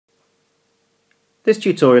This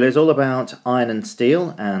tutorial is all about iron and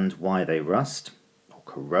steel and why they rust or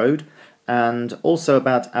corrode, and also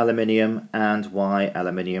about aluminium and why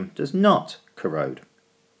aluminium does not corrode.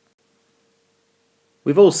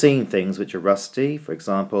 We've all seen things which are rusty, for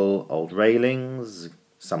example old railings,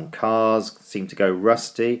 some cars seem to go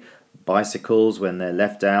rusty, bicycles when they're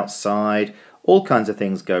left outside, all kinds of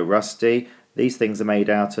things go rusty. These things are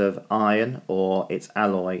made out of iron or its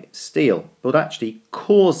alloy steel, but actually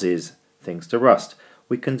causes things to rust.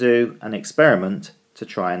 We can do an experiment to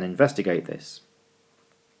try and investigate this.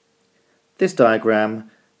 This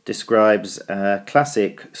diagram describes a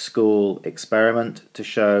classic school experiment to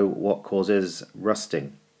show what causes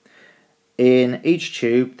rusting. In each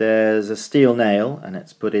tube there's a steel nail and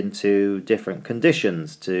it's put into different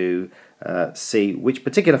conditions to see which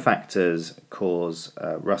particular factors cause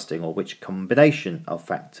rusting, or which combination of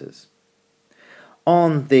factors.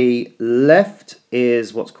 On the left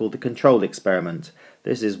is what's called the control experiment.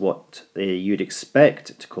 This is what you'd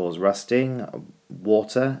expect to cause rusting: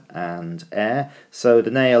 water and air. So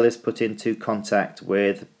the nail is put into contact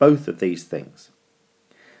with both of these things.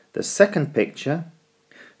 The second picture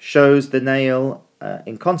shows the nail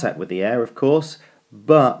in contact with the air, of course,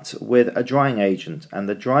 but with a drying agent, and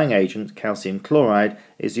the drying agent, calcium chloride,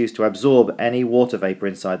 is used to absorb any water vapour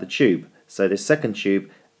inside the tube. So this second tube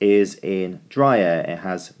is in dry air, it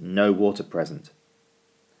has no water present.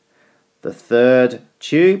 The third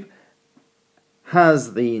tube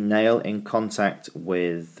has the nail in contact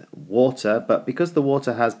with water, but because the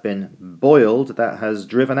water has been boiled, that has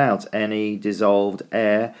driven out any dissolved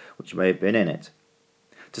air which may have been in it.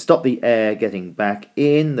 To stop the air getting back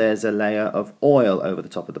in, there's a layer of oil over the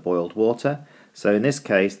top of the boiled water. So in this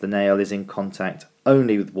case, the nail is in contact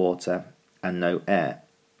only with water and no air.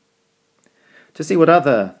 To see what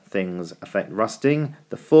other things affect rusting,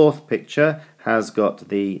 the fourth picture has got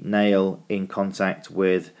the nail in contact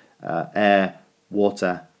with air,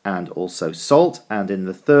 water and also salt, and in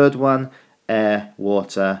the third one, air,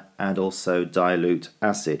 water and also dilute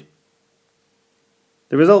acid.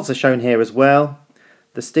 The results are shown here as well.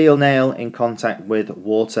 The steel nail in contact with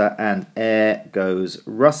water and air goes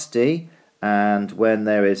rusty, and when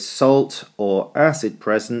there is salt or acid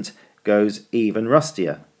present, goes even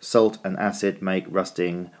rustier. Salt and acid make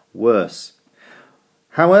rusting worse.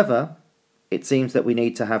 However, it seems that we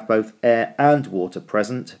need to have both air and water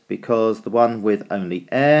present, because the one with only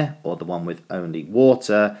air or the one with only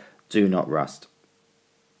water do not rust.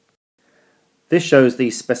 This shows the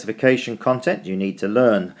specification content you need to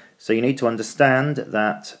learn. So you need to understand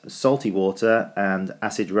that salty water and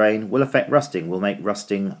acid rain will affect rusting, will make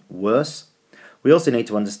rusting worse. We also need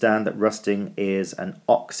to understand that rusting is an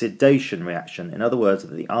oxidation reaction. In other words,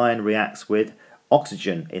 that the iron reacts with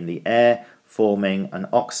oxygen in the air, forming an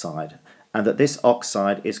oxide, and that this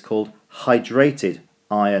oxide is called hydrated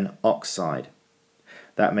iron oxide.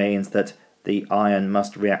 That means that the iron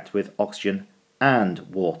must react with oxygen and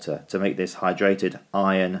water to make this hydrated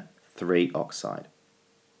iron 3 oxide.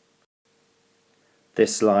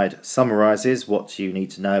 This slide summarises what you need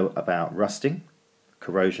to know about rusting,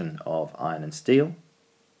 corrosion of iron and steel,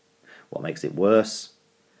 what makes it worse,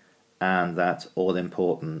 and that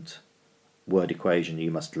all-important word equation you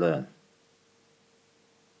must learn.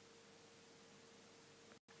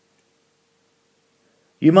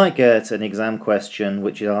 You might get an exam question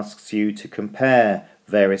which asks you to compare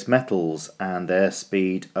various metals and their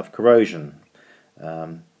speed of corrosion.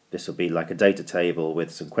 This will be like a data table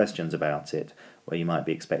with some questions about it, where you might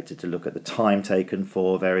be expected to look at the time taken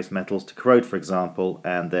for various metals to corrode, for example,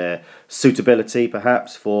 and their suitability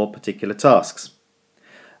perhaps for particular tasks.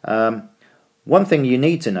 One thing you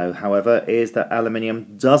need to know, however, is that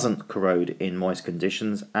aluminium doesn't corrode in moist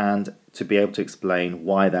conditions, and to be able to explain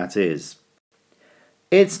why that is.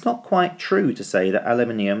 It's not quite true to say that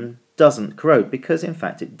aluminium doesn't corrode, because in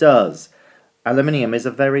fact it does. Aluminium is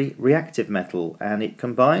a very reactive metal, and it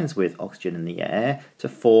combines with oxygen in the air to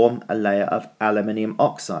form a layer of aluminium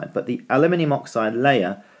oxide, but the aluminium oxide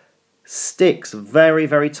layer sticks very,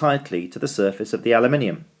 very tightly to the surface of the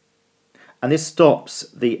aluminium, and this stops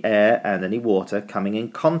the air and any water coming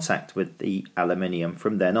in contact with the aluminium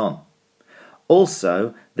from then on.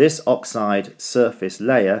 Also, this oxide surface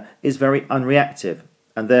layer is very unreactive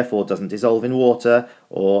and therefore doesn't dissolve in water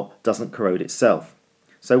or doesn't corrode itself.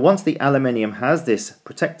 So once the aluminium has this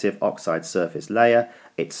protective oxide surface layer,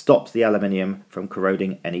 it stops the aluminium from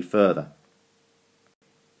corroding any further.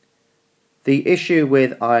 The issue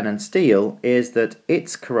with iron and steel is that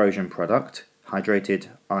its corrosion product, hydrated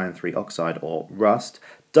iron 3 oxide or rust,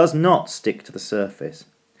 does not stick to the surface.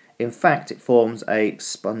 In fact, it forms a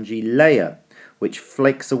spongy layer which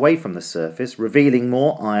flakes away from the surface, revealing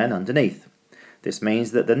more iron underneath. This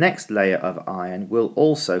means that the next layer of iron will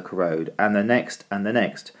also corrode, and the next,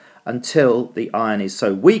 until the iron is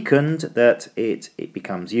so weakened that it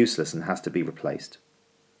becomes useless and has to be replaced.